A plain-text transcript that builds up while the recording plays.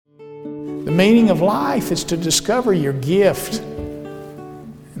The meaning of life is to discover your gift,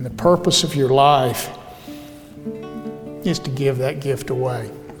 and the purpose of your life is to give that gift away.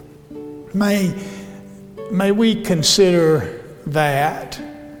 May we consider that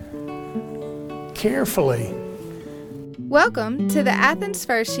carefully. Welcome to the Athens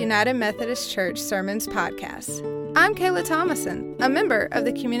First United Methodist Church Sermons Podcast. I'm Kayla Thomason, a member of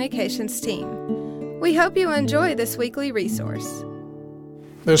the communications team. We hope you enjoy this weekly resource.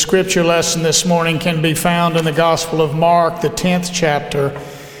 The scripture lesson this morning can be found in the Gospel of Mark, the 10th chapter,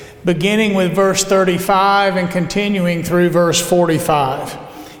 beginning with verse 35 and continuing through verse 45.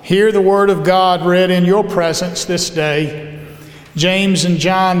 Hear the word of God read in your presence this day. James and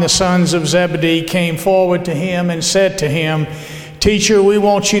John, the sons of Zebedee, came forward to him and said to him, "Teacher, we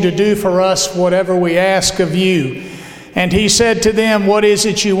want you to do for us whatever we ask of you." And he said to them, "What is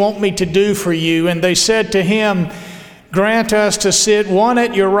it you want me to do for you?" And they said to him, "Grant us to sit one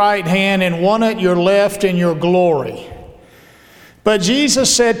at your right hand and one at your left in your glory." But Jesus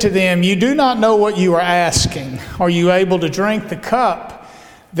said to them, "You do not know what you are asking. Are you able to drink the cup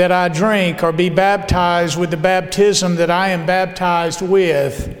that I drink, or be baptized with the baptism that I am baptized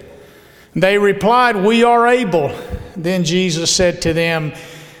with?" They replied, "We are able." Then Jesus said to them,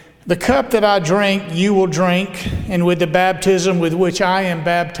 "The cup that I drink, you will drink, and with the baptism with which I am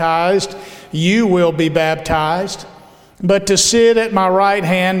baptized, you will be baptized. But to sit at my right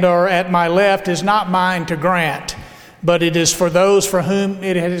hand or at my left is not mine to grant, but it is for those for whom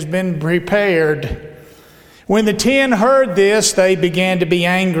it has been prepared." When the 10 heard this, they began to be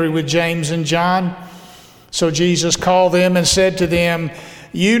angry with James and John. So Jesus called them and said to them,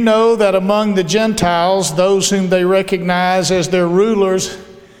 "You know that among the Gentiles, those whom they recognize as their rulers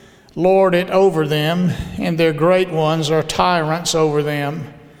lord it over them, and their great ones are tyrants over them.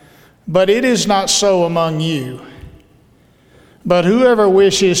 But it is not so among you. But whoever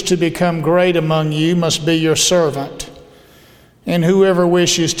wishes to become great among you must be your servant, and whoever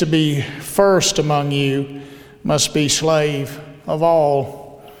wishes to be first among you must be slave of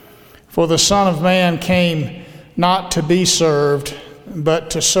all. For the Son of Man came not to be served,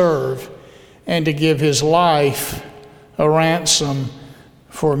 but to serve, and to give his life a ransom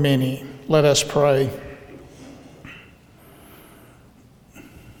for many." Let us pray.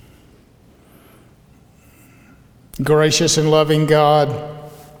 Gracious and loving God,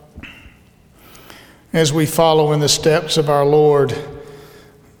 as we follow in the steps of our Lord,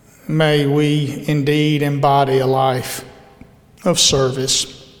 may we indeed embody a life of service.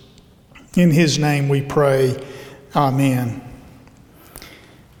 In his name we pray. Amen.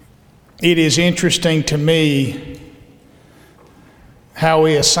 It is interesting to me how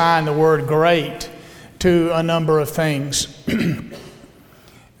we assign the word great to a number of things.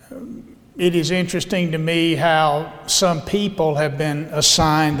 It is interesting to me how some people have been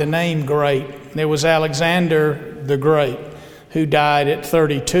assigned the name great. There was Alexander the Great, who died at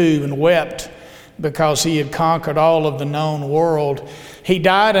 32 and wept because he had conquered all of the known world. He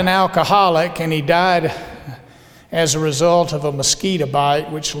died an alcoholic, and he died as a result of a mosquito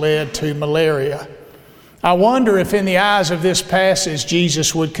bite which led to malaria. I wonder if in the eyes of this passage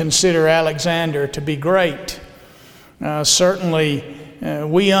Jesus would consider Alexander to be great. Certainly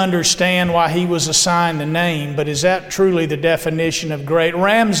we understand why he was assigned the name, but is that truly the definition of great?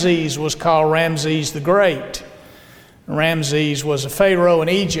 Ramses was called Ramses the Great. Ramses was a pharaoh in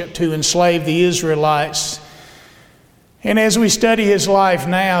Egypt who enslaved the Israelites. And as we study his life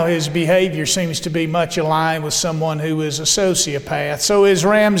now, his behavior seems to be much aligned with someone who is a sociopath. So is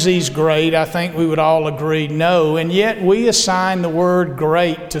Ramses great? I think we would all agree no. And yet we assign the word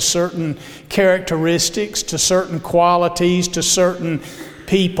great to certain characteristics, to certain qualities, to certain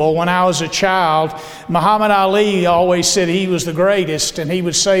people. When I was a child, Muhammad Ali always said he was the greatest, and he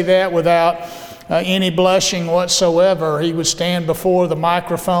would say that without any blushing whatsoever. He would stand before the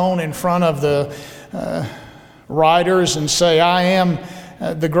microphone in front of the writers and say, "I am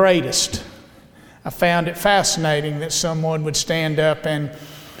the greatest." I found it fascinating that someone would stand up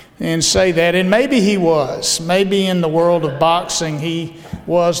and say that. And maybe he was. Maybe in the world of boxing he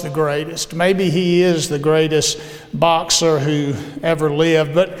was the greatest. Maybe he is the greatest boxer who ever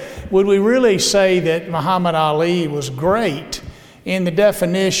lived. But would we really say that Muhammad Ali was great in the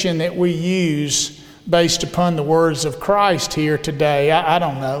definition that we use based upon the words of Christ here today? I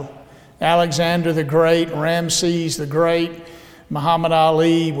don't know. Alexander the Great, Ramses the Great, Muhammad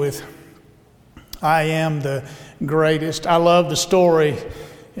Ali with "I am the greatest." I love the story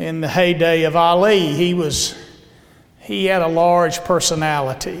in the heyday of Ali. He had a large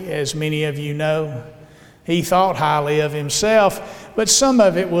personality, as many of you know. He thought highly of himself, but some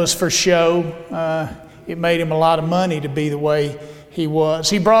of it was for show. It made him a lot of money to be the way he was.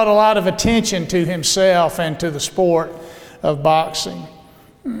 He brought a lot of attention to himself and to the sport of boxing.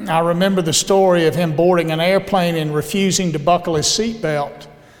 I remember the story of him boarding an airplane and refusing to buckle his seatbelt.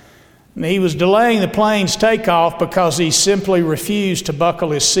 And he was delaying the plane's takeoff because he simply refused to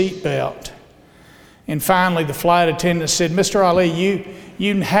buckle his seatbelt. And finally, the flight attendant said, "Mr. Ali,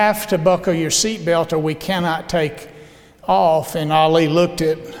 you have to buckle your seatbelt or we cannot take off." And Ali looked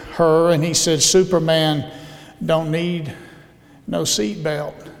at her and he said, "Superman don't need no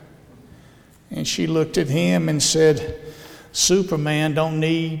seatbelt." And she looked at him and said, "Superman don't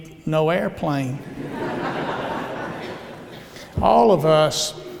need no airplane." All of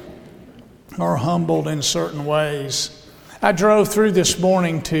us are humbled in certain ways. I drove through this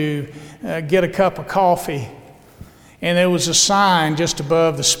morning to get a cup of coffee, and there was a sign just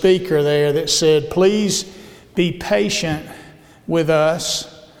above the speaker there that said, "Please be patient with us.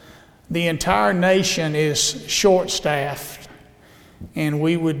 The entire nation is short-staffed, and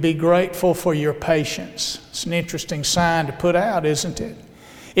we would be grateful for your patience." It's an interesting sign to put out, isn't it?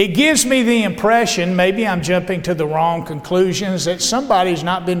 It gives me the impression, maybe I'm jumping to the wrong conclusions, that somebody's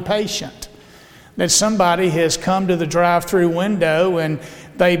not been patient. That somebody has come to the drive-through window and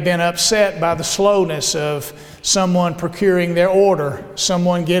they've been upset by the slowness of someone procuring their order,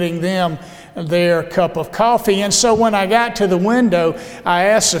 someone getting them their cup of coffee. And so when I got to the window, I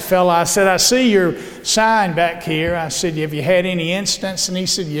asked the fellow, I said, "I see your sign back here." I said, "Have you had any incidents?" And he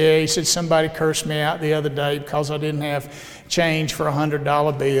said, "Yeah." He said, "Somebody cursed me out the other day because I didn't have change for a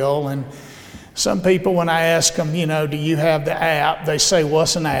 $100 bill." And some people, when I ask them, "Do you have the app?" they say,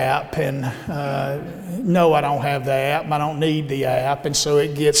 "What's an app?" And no, I don't have the app. I don't need the app. And so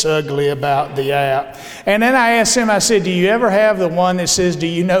it gets ugly about the app. And then I asked him, I said, "Do you ever have the one that says, 'Do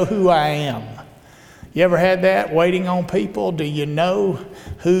you know who I am?'" You ever had that, waiting on people? Do you know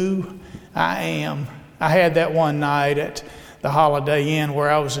who I am? I had that one night at the Holiday Inn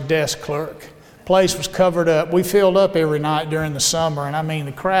where I was a desk clerk. Place was covered up. We filled up every night during the summer, and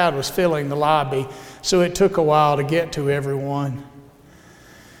the crowd was filling the lobby, so it took a while to get to everyone.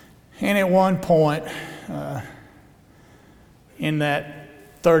 And at one point, in that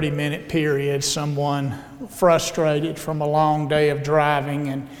 30-minute period, someone frustrated from a long day of driving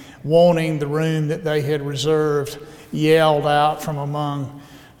and wanting the room that they had reserved yelled out from among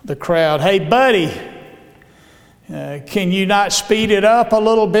the crowd, "Hey, buddy, can you not speed it up a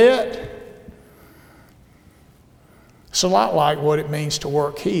little bit?" It's a lot like what it means to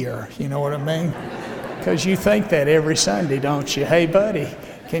work here, you know what I mean? Because you think that every Sunday, don't you? "Hey, buddy,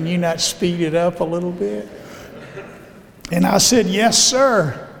 can you not speed it up a little bit?" And I said, "Yes,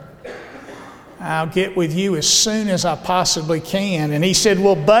 sir. I'll get with you as soon as I possibly can." And he said,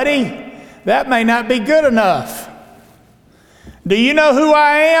 "Well, buddy, that may not be good enough. Do you know who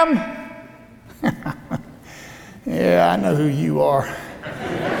I am?" "Yeah, I know who you are."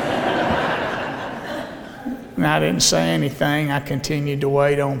 And I didn't say anything. I continued to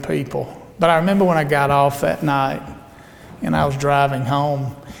wait on people. But I remember when I got off that night and I was driving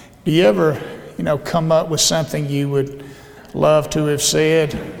home, do you ever, come up with something you would love to have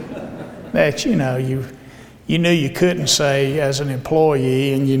said that, you knew you couldn't say as an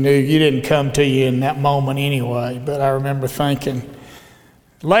employee, and you knew you didn't come to you in that moment anyway? But I remember thinking,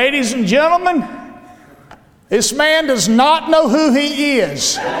 "Ladies and gentlemen, this man does not know who he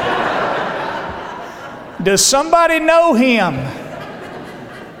is. Does somebody know him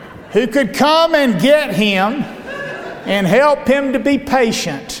who could come and get him and help him to be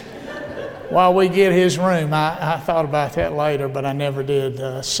patient while we get his room?" I thought about that later, but I never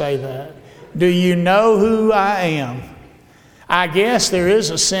did say that. Do you know who I am? I guess there is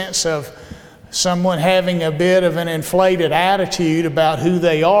a sense of someone having a bit of an inflated attitude about who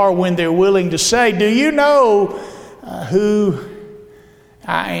they are when they're willing to say, "Do you know who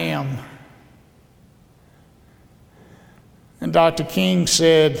I am?" And Dr. King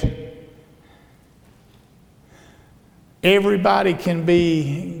said, everybody can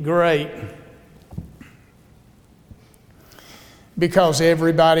be great because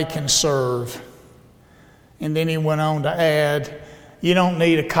everybody can serve. And then he went on to add, you don't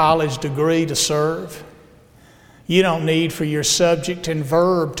need a college degree to serve. You don't need for your subject and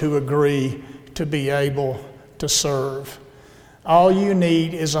verb to agree to be able to serve. All you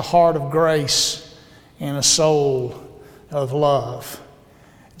need is a heart of grace and a soul of love.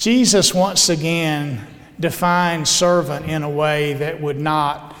 Jesus once again defined servant in a way that would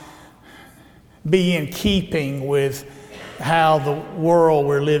not be in keeping with how the world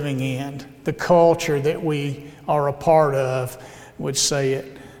we're living in, the culture that we are a part of, would say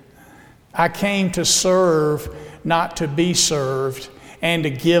it. I came to serve, not to be served, and to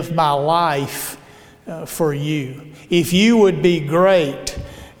give my life for you. If you would be great,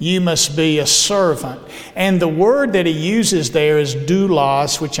 you must be a servant. And the word that he uses there is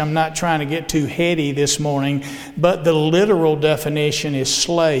doulos, which I'm not trying to get too heady this morning, but the literal definition is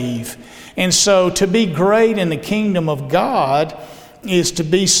slave. And so to be great in the kingdom of God is to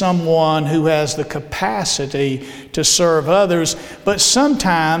be someone who has the capacity to serve others, but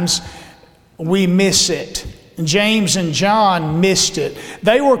sometimes we miss it. James and John missed it.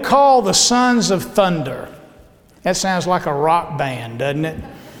 They were called the sons of thunder. That sounds like a rock band, doesn't it?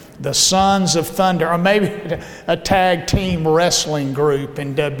 The Sons of Thunder, or maybe a tag team wrestling group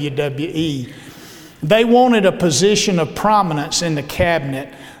in WWE. They wanted a position of prominence in the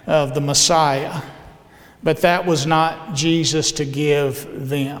cabinet of the Messiah, but that was not Jesus to give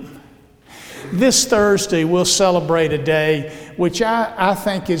them. This Thursday, we'll celebrate a day which I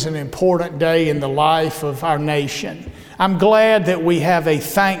think is an important day in the life of our nation. I'm glad that we have a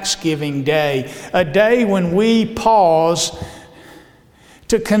Thanksgiving Day, a day when we pause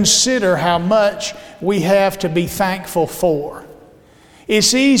to consider how much we have to be thankful for.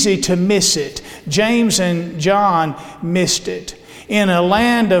 It's easy to miss it. James and John missed it. In a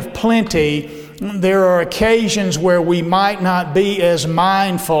land of plenty, there are occasions where we might not be as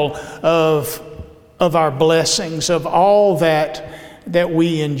mindful of our blessings, of all that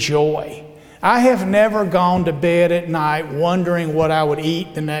we enjoy. I have never gone to bed at night wondering what I would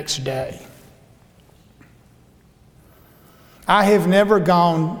eat the next day. I have never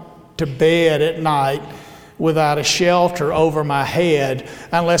gone to bed at night without a shelter over my head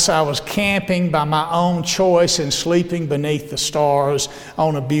unless I was camping by my own choice and sleeping beneath the stars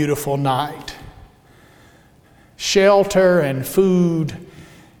on a beautiful night. Shelter and food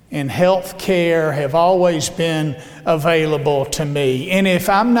and health care have always been available to me. And if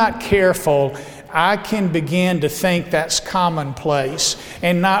I'm not careful, I can begin to think that's commonplace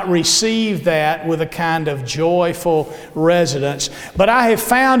and not receive that with a kind of joyful resonance. But I have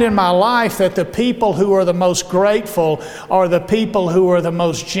found in my life that the people who are the most grateful are the people who are the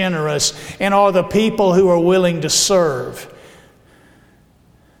most generous and are the people who are willing to serve.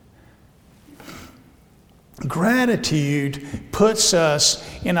 Gratitude puts us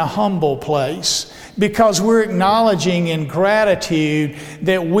in a humble place because we're acknowledging in gratitude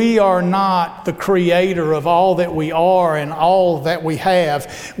that we are not the creator of all that we are and all that we have.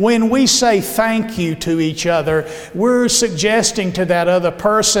 When we say thank you to each other, we're suggesting to that other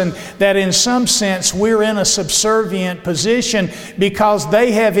person that in some sense we're in a subservient position because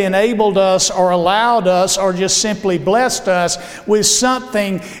they have enabled us or allowed us or just simply blessed us with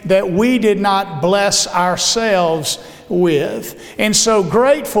something that we did not bless ourselves with. And so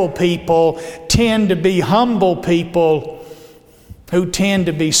grateful people tend to be humble people who tend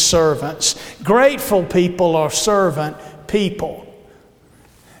to be servants. Grateful people are servant people.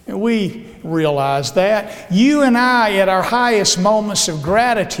 And we realize that. You and I, at our highest moments of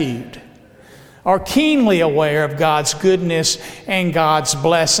gratitude, are keenly aware of God's goodness and God's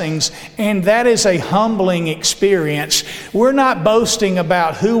blessings, and that is a humbling experience. We're not boasting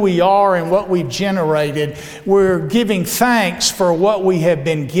about who we are and what we've generated. We're giving thanks for what we have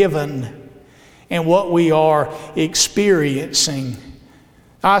been given and what we are experiencing.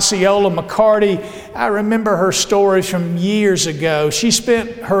 Osceola McCarty, I remember her stories from years ago. She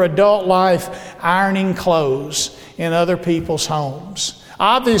spent her adult life ironing clothes in other people's homes.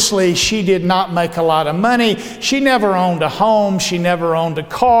 Obviously, she did not make a lot of money. She never owned a home. She never owned a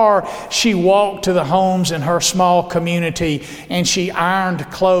car. She walked to the homes in her small community and she ironed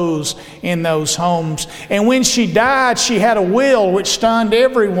clothes in those homes. And when she died, she had a will which stunned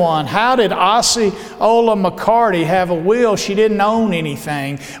everyone. How did Osceola McCarty have a will? She didn't own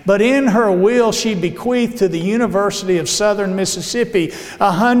anything. But in her will, she bequeathed to the University of Southern Mississippi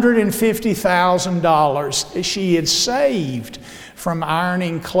 $150,000 that she had saved from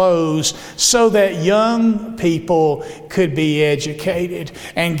ironing clothes so that young people could be educated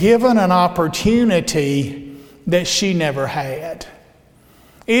and given an opportunity that she never had.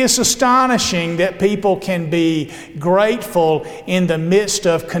 It's astonishing that people can be grateful in the midst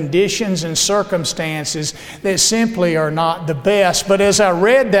of conditions and circumstances that simply are not the best. But as I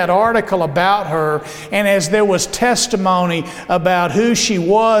read that article about her, and as there was testimony about who she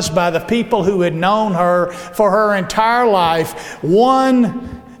was by the people who had known her for her entire life,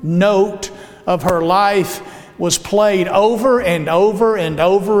 one note of her life was played over and over and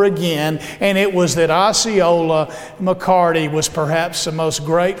over again, and it was that Osceola McCarty was perhaps the most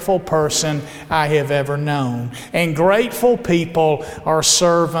grateful person I have ever known. And grateful people are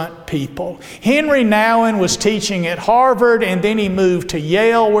servant people. Henry Nouwen was teaching at Harvard, and then he moved to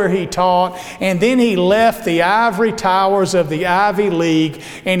Yale where he taught, and then he left the ivory towers of the Ivy League,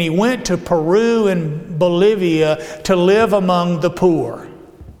 and he went to Peru and Bolivia to live among the poor.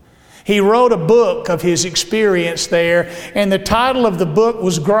 He wrote a book of his experience there, and the title of the book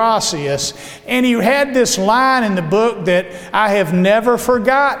was Gracias. And he had this line in the book that I have never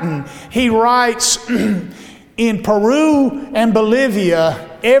forgotten. He writes, in Peru and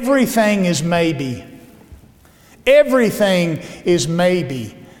Bolivia, everything is maybe. Everything is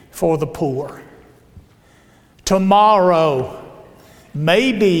maybe for the poor. Tomorrow,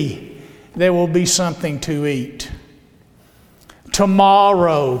 maybe there will be something to eat.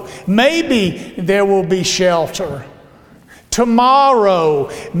 Tomorrow, maybe there will be shelter. Tomorrow,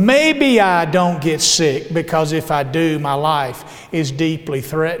 maybe I don't get sick, because if I do, my life is deeply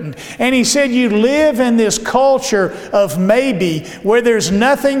threatened. And he said, you live in this culture of maybe, where there's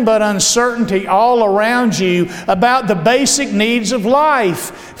nothing but uncertainty all around you about the basic needs of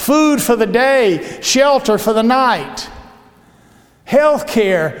life. Food for the day, shelter for the night, health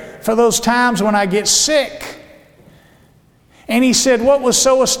care for those times when I get sick. And he said what was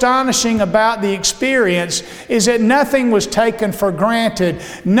so astonishing about the experience is that nothing was taken for granted.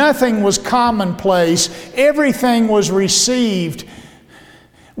 Nothing was commonplace. Everything was received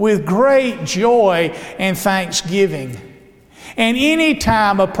with great joy and thanksgiving. And any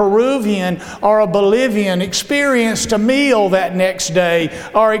time a Peruvian or a Bolivian experienced a meal that next day,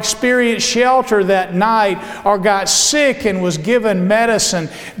 or experienced shelter that night, or got sick and was given medicine,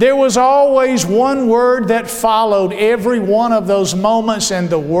 there was always one word that followed every one of those moments, and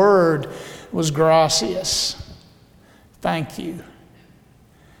the word was gracias. Thank you.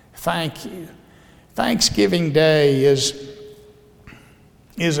 Thank you. Thanksgiving Day is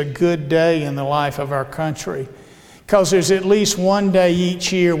a good day in the life of our country. Because there's at least one day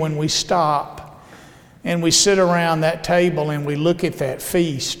each year when we stop and we sit around that table and we look at that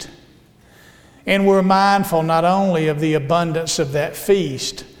feast. And we're mindful not only of the abundance of that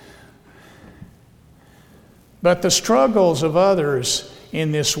feast, but the struggles of others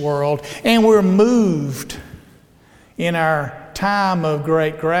in this world. And we're moved in our time of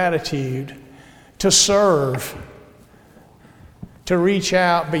great gratitude to serve, to reach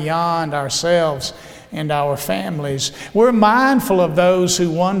out beyond ourselves and our families. We're mindful of those who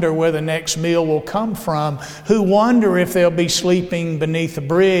wonder where the next meal will come from, who wonder if they'll be sleeping beneath a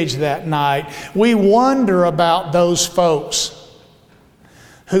bridge that night. We wonder about those folks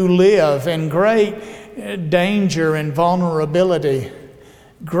who live in great danger and vulnerability.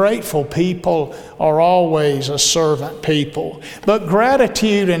 Grateful people are always a servant people. But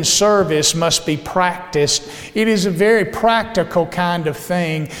gratitude and service must be practiced. It is a very practical kind of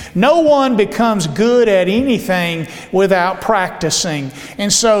thing. No one becomes good at anything without practicing.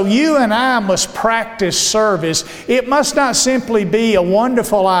 And so you and I must practice service. It must not simply be a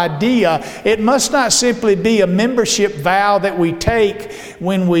wonderful idea. It must not simply be a membership vow that we take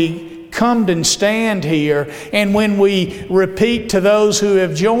when we come and stand here, and when we repeat to those who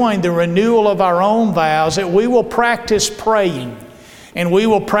have joined the renewal of our own vows, that we will practice praying, and we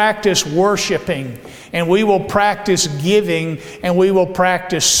will practice worshiping, and we will practice giving, and we will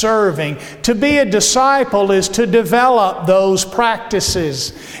practice serving. To be a disciple is to develop those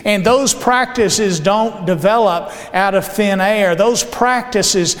practices, and those practices don't develop out of thin air. Those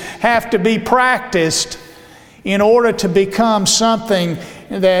practices have to be practiced in order to become something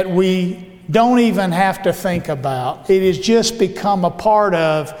that we don't even have to think about. It has just become a part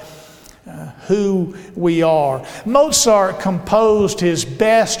of who we are. Mozart composed his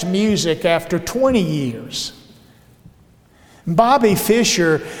best music after 20 years. Bobby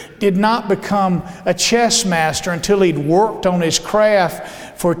Fischer did not become a chess master until he'd worked on his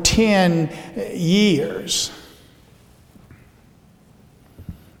craft for 10 years.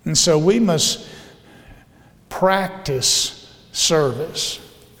 And so we must practice service.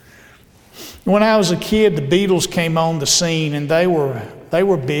 When I was a kid, the Beatles came on the scene, and they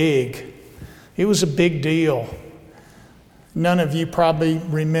were big. It was a big deal. None of you probably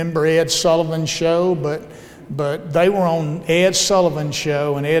remember Ed Sullivan's show, but they were on Ed Sullivan's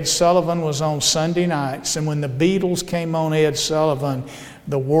show, and Ed Sullivan was on Sunday nights. And when the Beatles came on Ed Sullivan,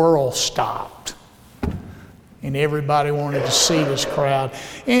 the world stopped. And everybody wanted to see this crowd.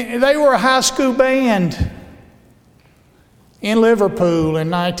 And they were a high school band in Liverpool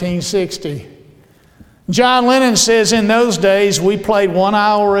in 1960. John Lennon says in those days we played 1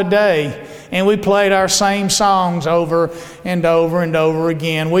 hour a day, and we played our same songs over and over and over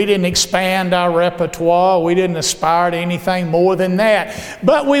again. We didn't expand our repertoire. We didn't aspire to anything more than that.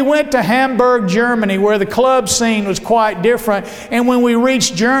 But we went to Hamburg, Germany, where the club scene was quite different. And when we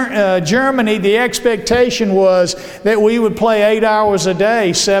reached Germany, the expectation was that we would play 8 hours a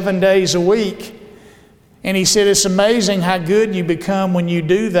day, 7 days a week. And he said, it's amazing how good you become when you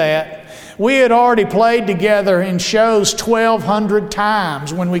do that. We had already played together in shows 1,200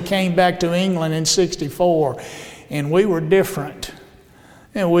 times when we came back to England in '64. And we were different.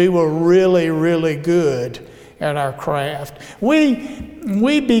 And we were really, really good at our craft.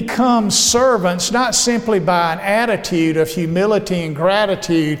 We become servants not simply by an attitude of humility and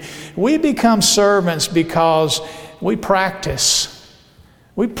gratitude. We become servants because we practice.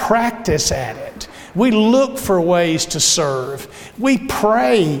 We practice at it. We look for ways to serve. We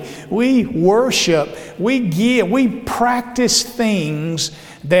pray. We worship. We give. We practice things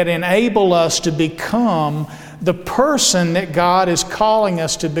that enable us to become the person that God is calling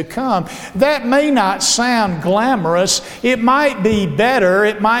us to become. That may not sound glamorous. It might be better,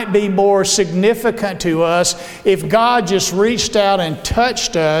 it might be more significant to us if God just reached out and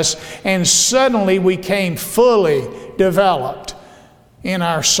touched us and suddenly we came fully developed in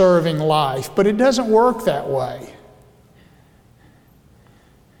our serving life. But it doesn't work that way.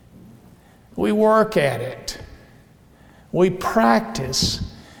 We work at it. We practice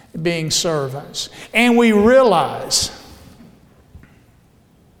being servants. And we realize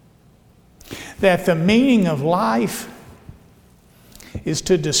that the meaning of life is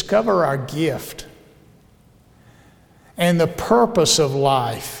to discover our gift. And the purpose of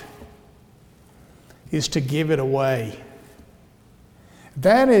life is to give it away.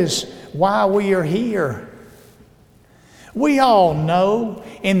 That is why we are here. We all know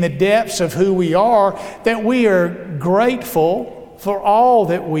in the depths of who we are that we are grateful for all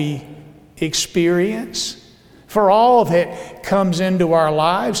that we experience, for all that comes into our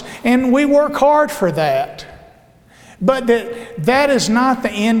lives, and we work hard for that. But that is not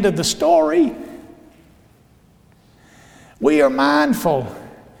the end of the story. We are mindful,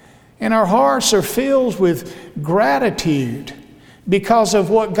 and our hearts are filled with gratitude because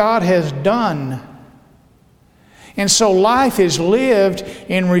of what God has done. And so life is lived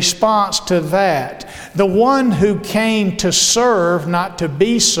in response to that. The one who came to serve, not to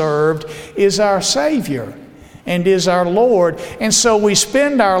be served, is our Savior and is our Lord. And so we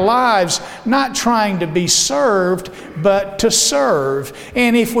spend our lives not trying to be served, but to serve.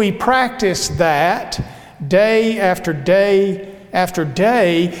 And if we practice that day after day after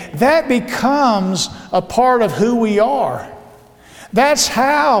day, that becomes a part of who we are. That's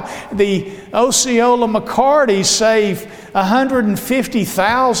how the Osceola McCartys saved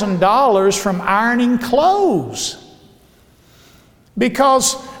 $150,000 from ironing clothes.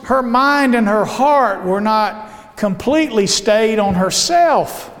 Because her mind and her heart were not completely stayed on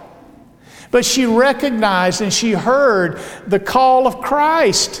herself. But she recognized and she heard the call of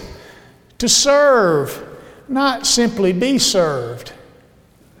Christ to serve, not simply be served.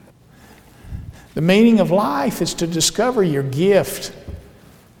 The meaning of life is to discover your gift,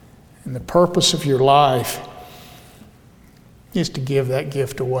 and the purpose of your life is to give that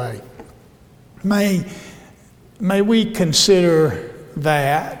gift away. May we consider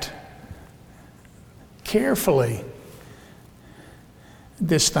that carefully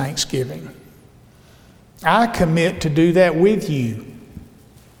this Thanksgiving. I commit to do that with you.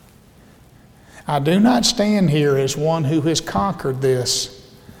 I do not stand here as one who has conquered this.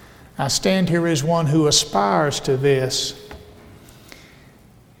 I stand here as one who aspires to this.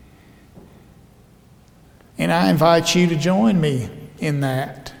 And I invite you to join me in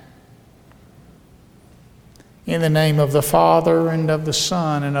that. In the name of the Father, and of the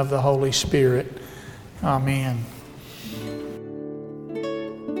Son, and of the Holy Spirit. Amen.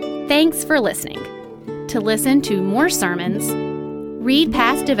 Thanks for listening. To listen to more sermons, read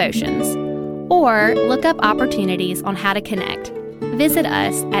past devotions, or look up opportunities on how to connect, visit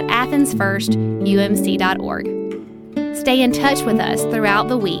us at athensfirstumc.org. Stay in touch with us throughout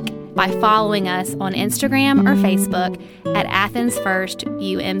the week by following us on Instagram or Facebook at Athens First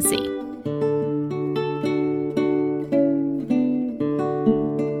UMC.